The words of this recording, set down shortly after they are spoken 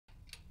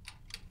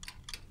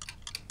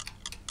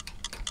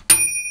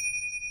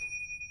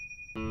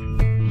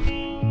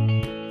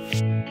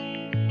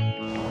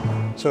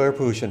So air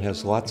pollution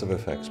has lots of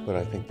effects, but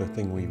I think the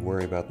thing we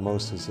worry about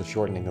most is the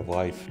shortening of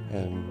life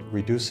and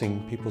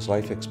reducing people's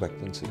life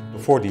expectancy.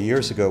 40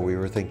 years ago, we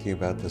were thinking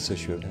about this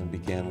issue and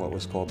began what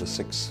was called the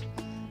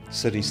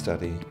 6-city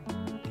study.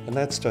 And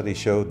that study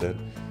showed that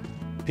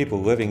people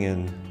living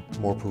in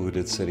more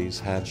polluted cities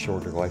had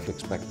shorter life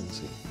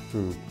expectancy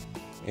through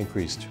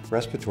increased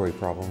respiratory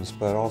problems,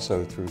 but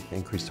also through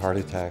increased heart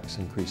attacks,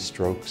 increased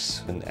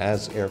strokes. And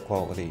as air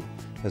quality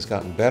has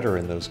gotten better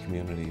in those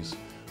communities,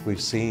 we've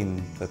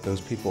seen that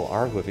those people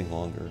are living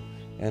longer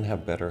and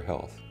have better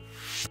health.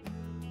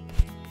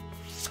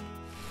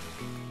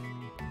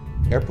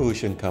 Air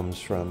pollution comes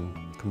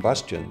from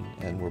combustion,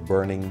 and we're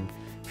burning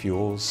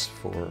fuels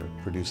to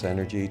produce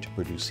energy, to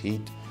produce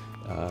heat,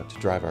 to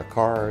drive our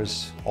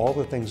cars. All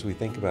the things we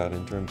think about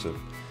in terms of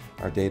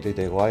our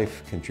day-to-day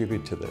life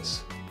contribute to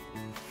this.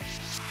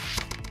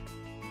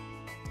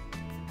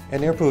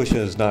 And air pollution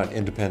is not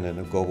independent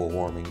of global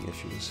warming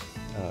issues.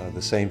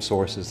 The same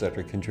sources that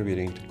are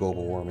contributing to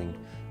global warming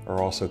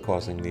are also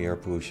causing the air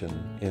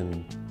pollution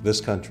in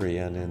this country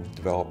and in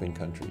developing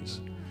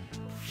countries.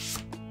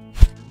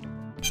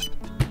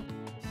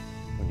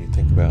 When you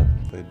think about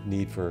the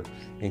need for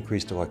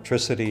increased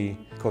electricity,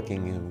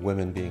 cooking and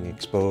women being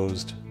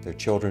exposed, their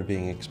children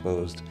being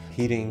exposed,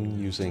 heating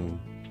using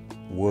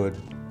wood,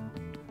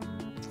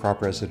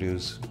 crop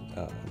residues,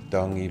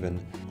 dung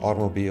even,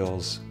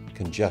 automobiles,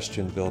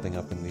 congestion building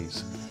up in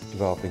these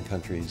developing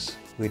countries,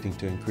 leading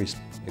to increased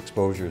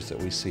exposures that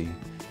we see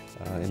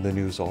in the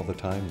news all the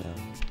time now.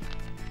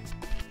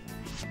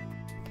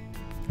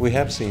 We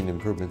have seen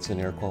improvements in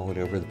air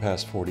quality over the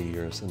past 40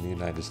 years in the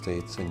United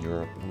States and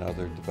Europe and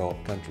other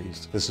developed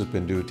countries. This has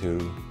been due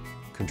to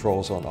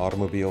controls on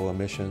automobile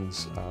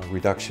emissions,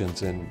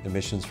 reductions in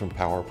emissions from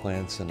power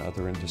plants and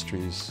other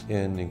industries,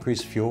 and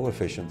increased fuel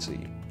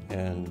efficiency.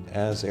 And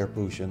as air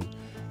pollution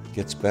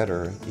gets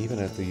better, even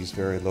at these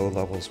very low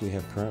levels we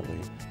have currently,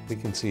 we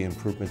can see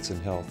improvements in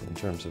health in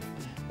terms of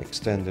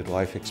extended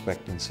life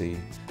expectancy,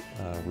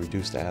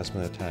 reduced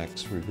asthma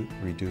attacks,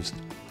 reduced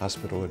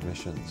hospital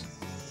admissions.